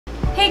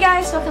Hey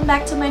guys, welcome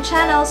back to my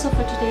channel. So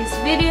for today's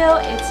video,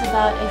 it's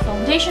about a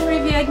foundation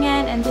review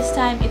again, and this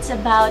time it's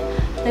about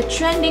the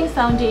trending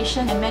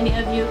foundation, and many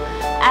of you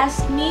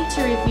asked me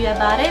to review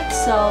about it,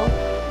 so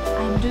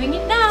I'm doing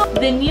it now.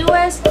 The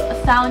newest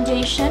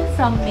foundation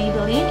from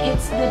Maybelline,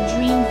 it's the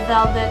Dream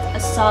Velvet, a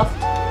soft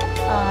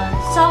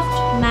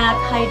matte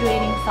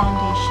hydrating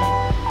foundation,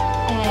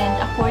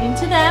 and according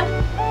to them,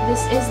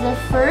 this is the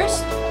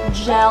first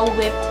gel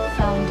whipped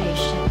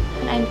foundation.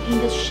 I'm in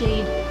the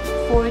shade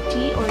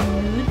 40 or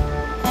nude,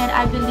 and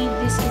I believe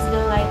this is the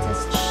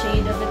lightest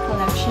shade of the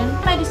collection.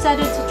 I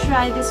decided to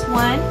try this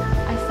one.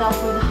 I fell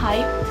for the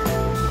hype.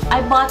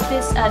 I bought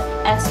this at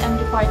SM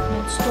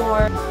department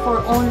store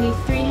for only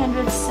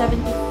 374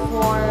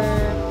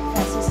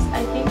 pesos,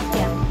 I think.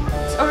 Yeah.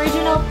 Its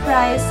original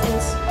price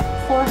is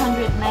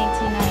 499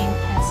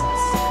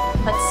 pesos.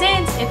 But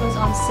since it was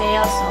on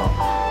sale, so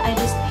I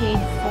just paid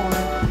for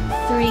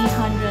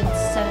 374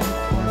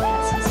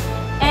 pesos.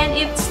 And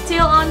it's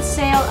still on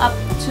sale up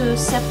to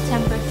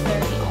September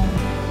 30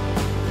 only.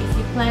 If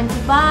you plan to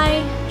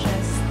buy,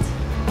 just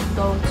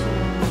go to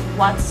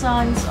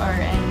Watson's or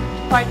any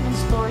department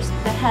stores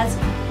that has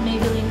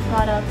Maybelline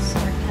products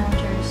or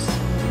counters.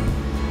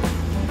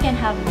 You can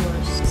have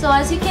yours. So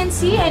as you can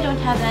see, I don't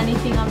have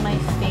anything on my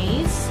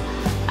face.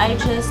 I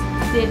just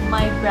did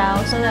my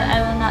brows so that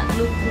I will not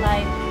look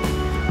like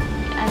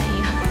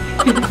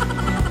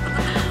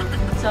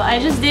so I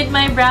just did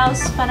my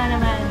brows para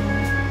naman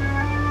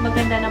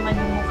maganda naman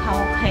yung mukha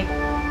ko kahit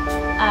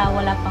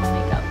wala pang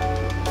makeup.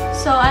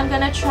 So I'm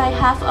gonna try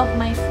half of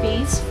my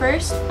face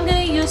first. I'm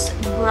gonna use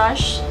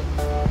brush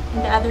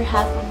in the other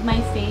half of my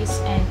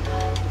face, and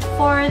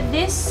for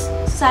this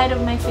side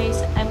of my face,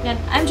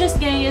 I'm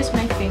just gonna use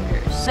my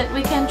fingers. So that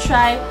we can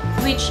try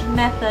which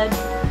method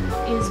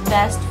is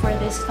best for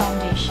this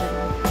foundation.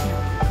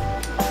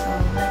 So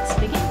let's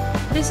begin.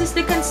 This is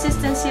the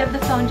consistency of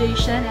the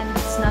foundation, and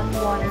it's not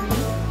watery.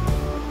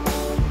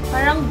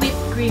 Parang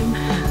whipped cream.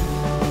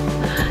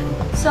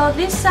 So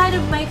this side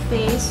of my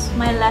face,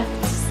 my left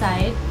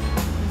side,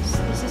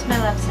 this is my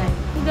left side.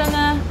 I'm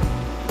gonna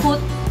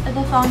put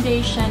the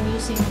foundation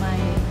using my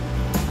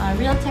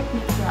Real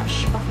Technique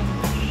brush, puffing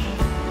brush.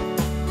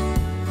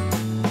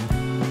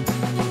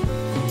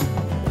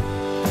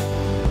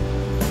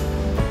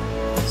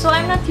 So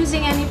I'm not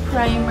using any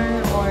primer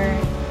or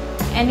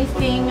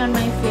anything on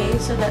my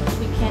face so that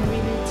we can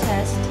really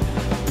test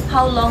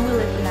how long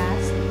will it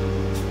last.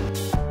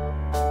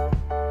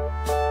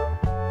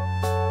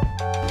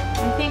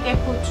 I think I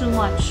put too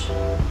much.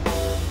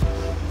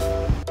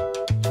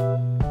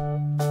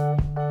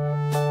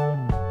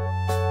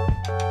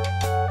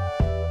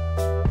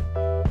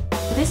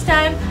 This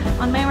time,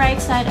 on my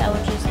right side, I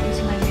will just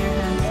use my bare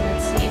hands.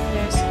 Let's see if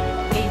there's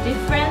a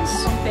difference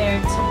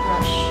compared to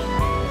brush.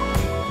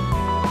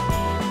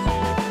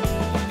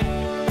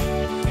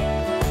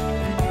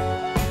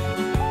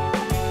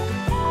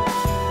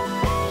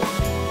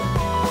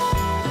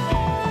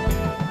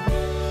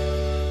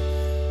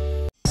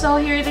 So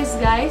here it is,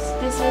 guys.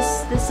 This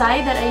is the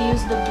side that I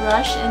used the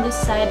brush, and this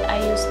side I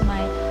used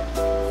my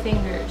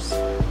fingers.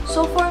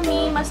 So for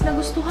me, mas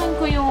nagustuhan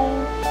ko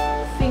yung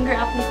finger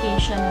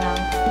application lang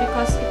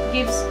because it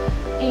gives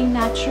a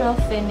natural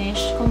finish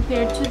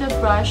compared to the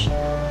brush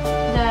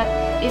that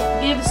it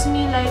gives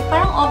me like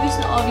parang obvious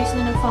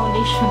na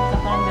nag-foundation ka,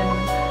 parang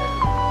ganun.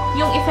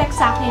 Yung effect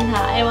sa akin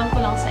ha, ewan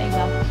ko lang sa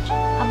iba.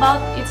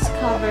 About its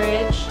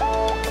coverage,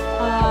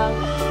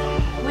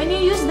 when you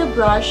use the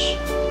brush,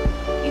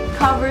 it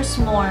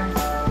covers more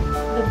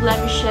the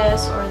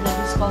blemishes or the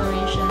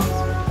discolorations.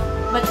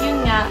 But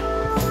yun nga,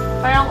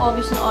 parang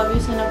obvious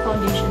na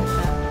nag-foundation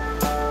ka.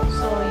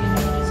 So yun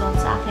yung result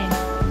sa akin.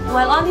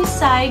 While on this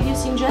side,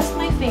 using just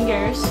my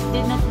fingers,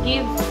 did not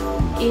give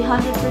 100%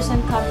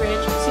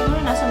 coverage.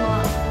 Siguro nasa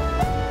mga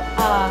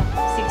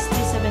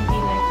 60-70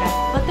 like that.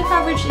 But the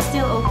coverage is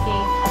still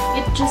okay.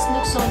 It just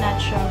looks so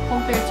natural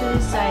compared to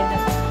this side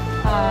that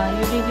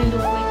you really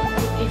look like you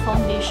put a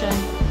foundation.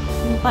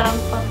 Yung parang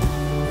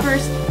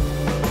first,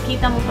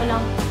 kita mo pa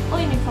lang, oh,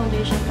 may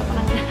foundation ka,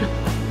 parang gano'n.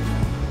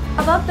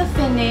 About the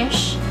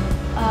finish,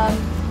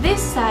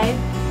 this side,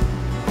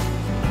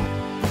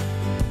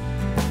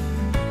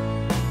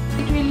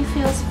 it really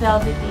feels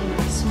velvety,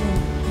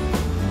 smooth.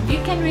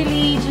 You can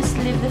really just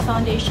leave the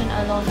foundation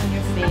alone on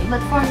your face. But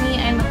for me,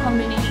 I'm a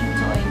combination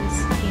to oily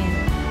skin.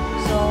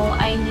 So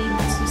I need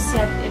to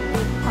set it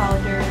with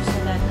powder so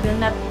that it will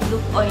not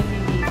look oily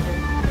later.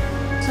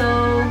 So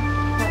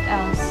what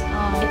else?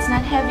 It's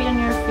not heavy on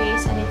your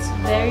face, and it's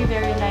very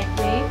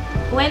lightweight.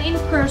 When in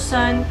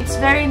person, it's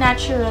very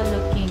natural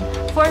looking.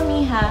 For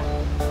me ha,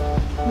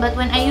 but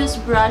when I use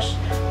brush,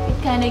 it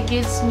kind of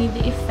gives me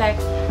the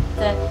effect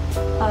that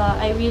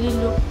I really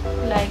look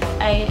like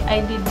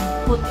I did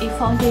put a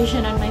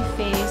foundation on my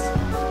face.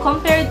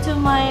 Compared to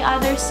my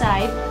other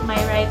side, my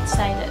right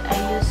side that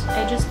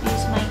I just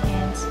use my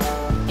hands.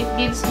 It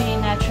gives me a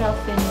natural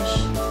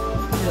finish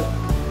look.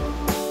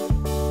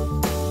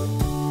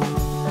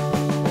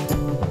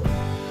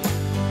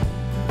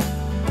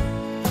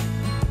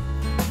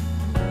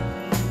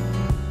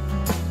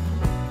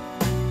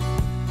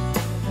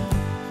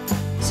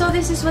 So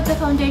this is what the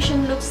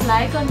foundation looks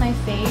like on my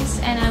face,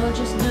 and I will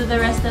just do the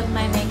rest of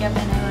my makeup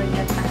and I will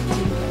get back to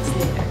you guys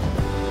later.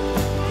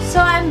 So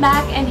I'm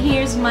back and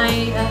here's my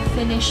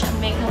finished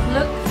makeup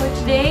look for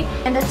today.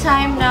 And the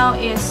time now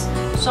is,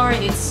 sorry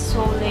it's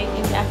so late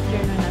in the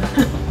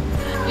afternoon.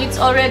 It's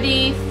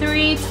already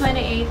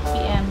 3:28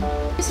 p.m.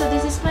 So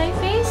this is my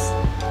face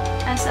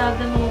as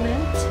of the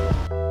moment.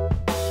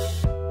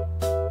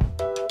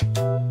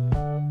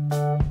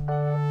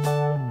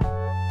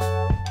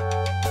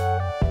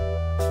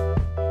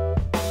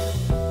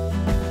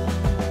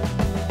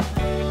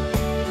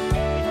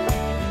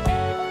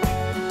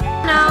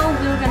 Now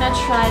we're gonna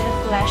try the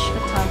flash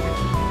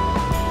photography.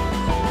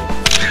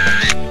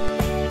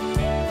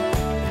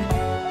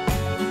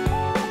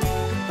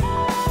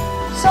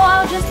 So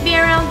I'll just be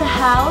around the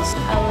house.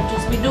 I will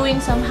just be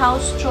doing some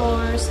house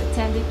chores,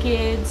 attend the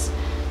kids,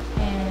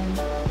 and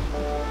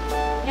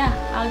yeah,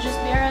 I'll just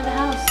be around the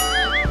house.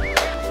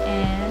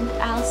 And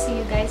I'll see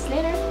you guys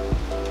later.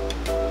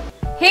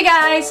 Hey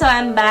guys, so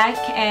I'm back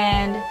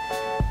and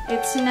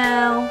it's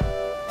now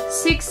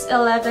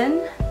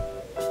 6:11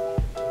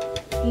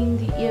 in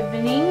the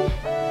evening,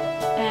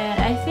 and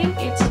I think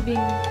it's been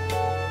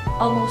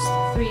almost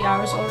 3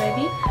 hours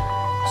already.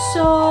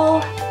 So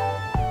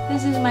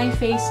this is my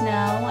face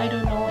now. I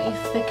don't know if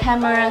the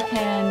camera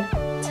can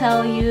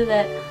tell you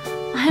that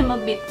I'm a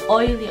bit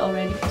oily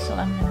already, so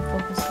I'm gonna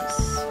focus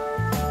this.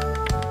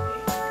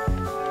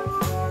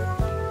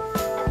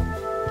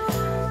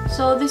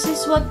 So this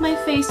is what my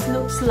face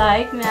looks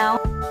like now.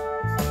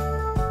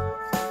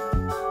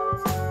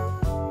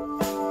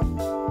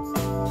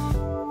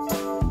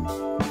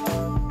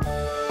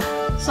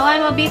 So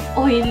I'm a bit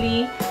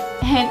oily,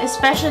 and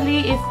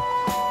especially if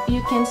you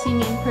can see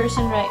me in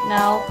person right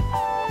now,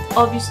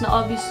 obvious na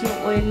obvious yung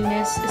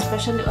oiliness,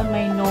 especially on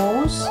my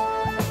nose,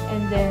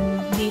 and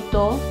then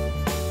dito.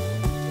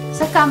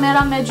 Sa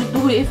camera, medyo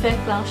dewy effect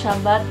lang siya,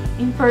 but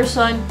in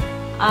person,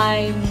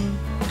 I'm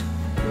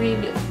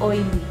really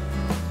oily.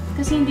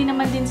 Kasi hindi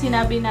naman din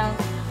sinabi ng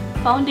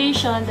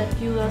foundation that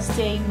you will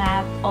stay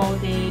matte all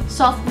day.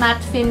 Soft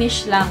matte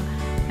finish lang,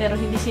 pero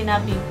hindi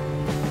sinabi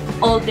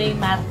all day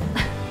matte.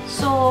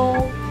 So,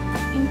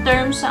 in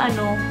terms sa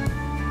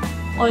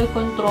oil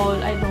control,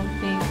 I don't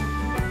think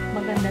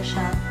maganda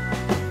siya.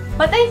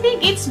 But I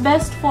think it's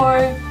best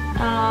for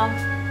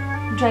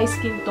dry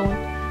skin tone.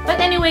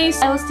 But anyways,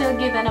 I will still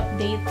give an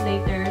update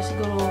later.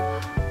 Siguro,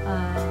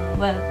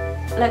 well,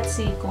 let's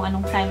see kung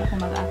anong time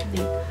ako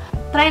mag-update.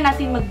 Try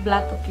natin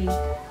mag-blot, okay?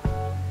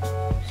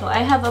 So,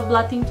 I have a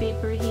blotting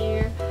paper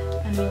here,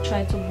 and we'll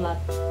try to blot.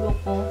 Look,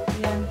 oh,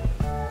 yan.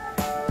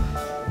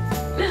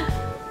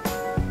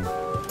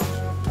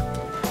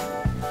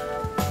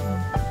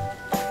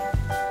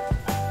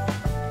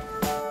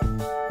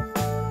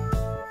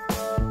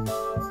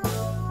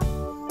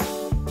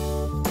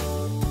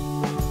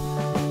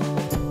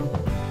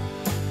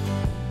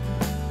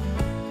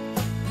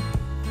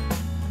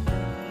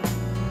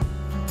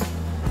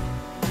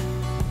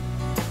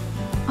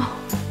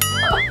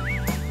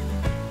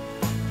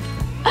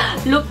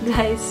 Look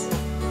guys,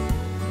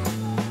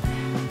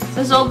 sa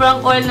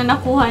sobrang oil na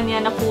nakuha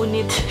niya,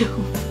 napunit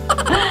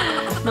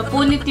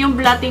yung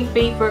blotting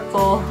paper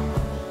ko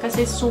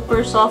kasi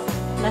super soft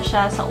na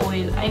siya sa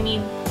oil. I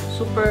mean,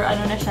 super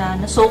na siya,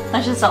 na-soak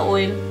na siya sa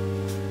oil.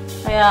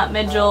 Kaya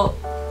medyo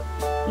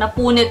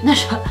napunit na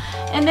siya.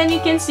 And then you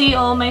can see,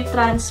 oh, may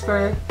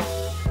transfer.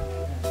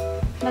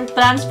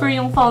 Nag-transfer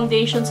yung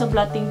foundation sa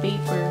blotting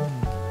paper.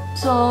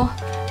 So,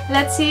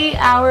 let's see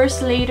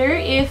hours later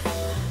if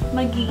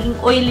magiging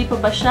oily pa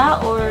ba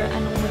siya or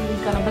anong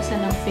magiging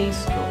karabasan ng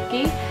face ko,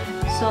 okay?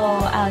 So,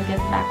 I'll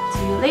get back to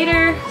you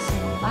later. So,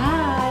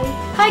 bye!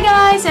 Hi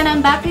guys! And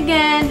I'm back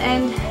again,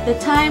 and the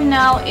time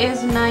now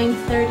is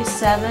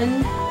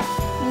 9:37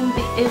 in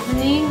the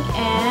evening,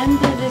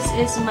 and this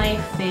is my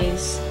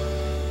face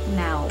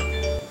now.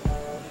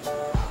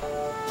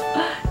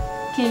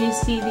 Can you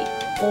see the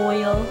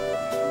oil?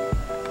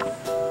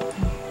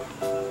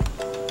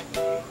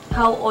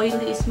 How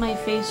oily is my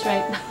face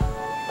right now?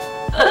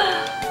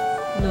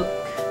 Look.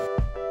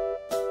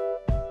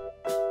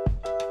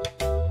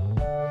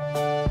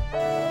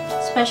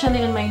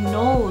 Especially on my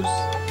nose.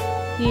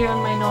 Here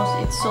on my nose,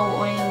 it's so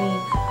oily.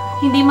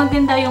 Hindi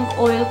maganda yung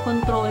oil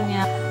control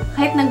niya.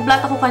 Kahit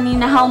nag-blot ako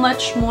kanina, how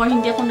much more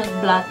hindi ako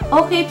nag-blot.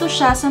 Okay to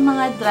siya sa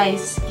mga dry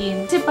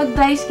skin. Kasi pag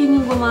dry skin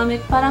yung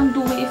gumamit, parang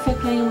dewy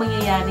effect lang yung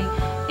mangyayari.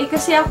 Eh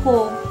kasi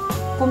ako,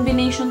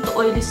 combination to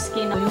oily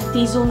skin. Yung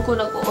T-zone ko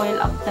nag-oil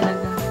up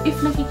talaga.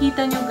 If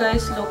nakikita nyo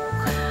guys, look.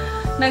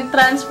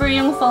 Nag-transfer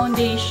yung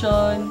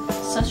foundation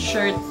sa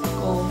shirt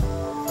ko.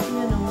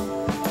 Yan o.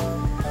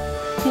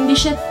 Hindi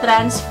siya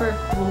transfer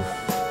proof.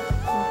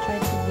 I'll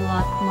try to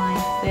blot my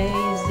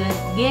face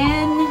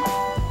again.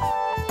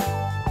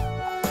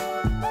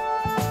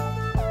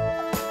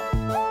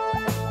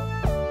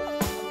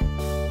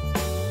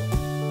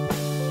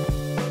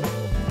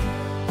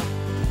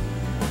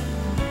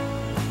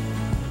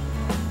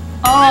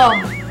 Oh!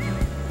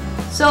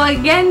 So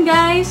again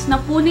guys,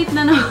 napunit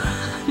na naman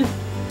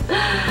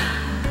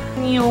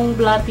yung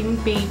blotting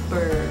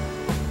paper.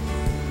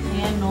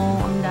 Ayan o,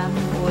 ang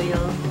daming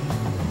oil.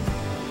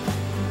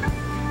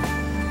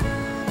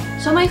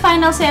 So my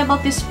final say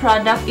about this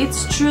product,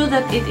 it's true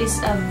that it is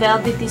a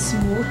velvety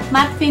smooth.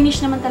 Matte finish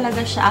naman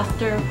talaga siya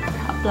after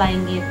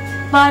applying it.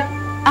 But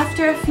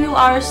after a few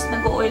hours,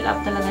 nag-oil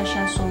up talaga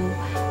siya. So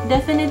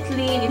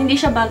definitely, hindi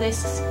siya bagay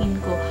sa skin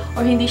ko.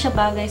 Or hindi siya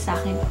bagay sa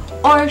akin.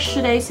 Or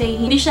should I say,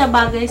 hindi siya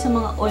bagay sa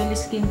mga oily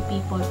skin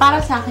people.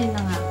 Para sa akin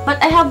na nga.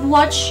 But I have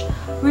watched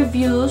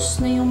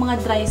reviews na yung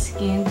mga dry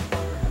skin.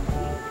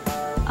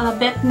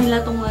 Bet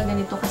nila itong mga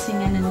ganito kasi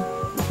nga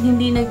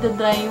hindi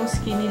nagda-dry yung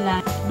skin nila.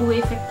 Do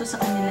effect to sa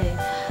kanila eh.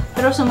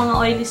 Pero sa mga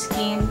oily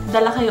skin,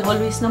 dala kayo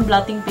always ng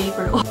blotting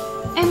paper.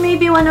 And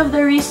maybe one of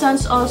the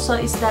reasons also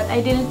is that I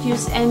didn't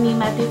use any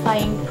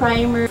mattifying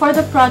primer for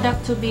the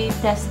product to be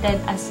tested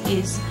as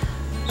is.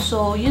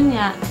 So, yun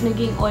nga,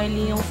 naging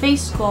oily yung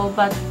face ko.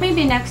 But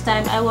maybe next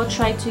time, I will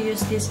try to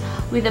use this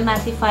with a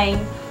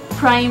mattifying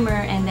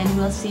primer and then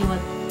we'll see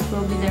what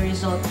will be the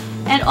result.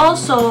 And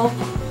also,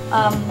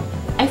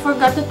 I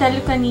forgot to tell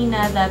you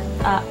kanina that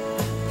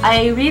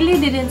I really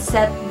didn't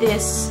set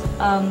this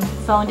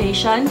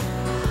foundation.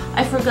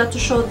 I forgot to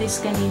show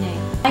this kanina.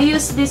 I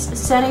used this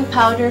setting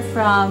powder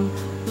from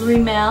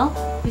Rimmel.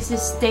 This is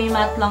Stay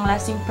Matte Long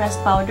Lasting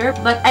Pressed Powder.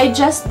 But I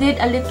just did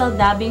a little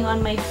dabbing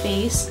on my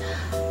face.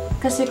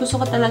 Kasi gusto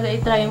ko talaga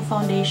i-try yung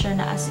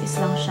foundation na as is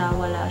lang siya.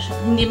 Wala siya.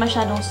 Hindi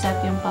masyadong set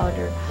yung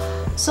powder.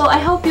 So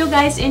I hope you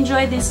guys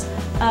enjoy this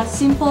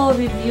simple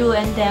review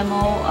and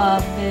demo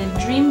of the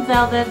Dream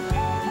Velvet,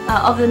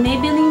 of the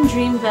Maybelline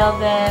Dream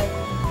Velvet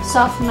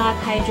Soft Matte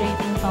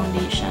Hydrating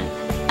Foundation.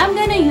 I'm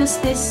gonna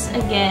use this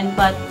again,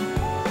 but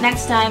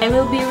next time I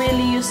will be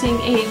really using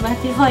a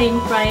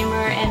mattifying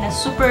primer and a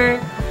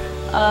super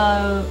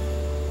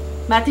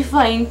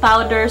mattifying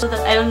powder so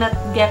that I will not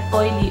get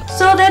oily.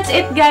 So that's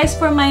it guys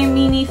for my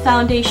mini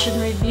foundation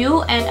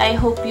review, and I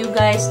hope you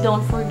guys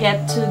don't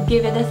forget to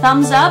give it a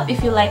thumbs up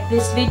if you like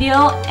this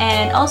video,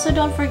 and also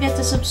don't forget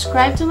to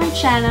subscribe to my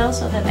channel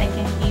so that I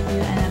can give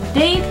you an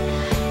update.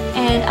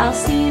 And I'll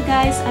see you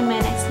guys on my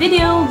next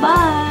video.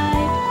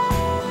 Bye!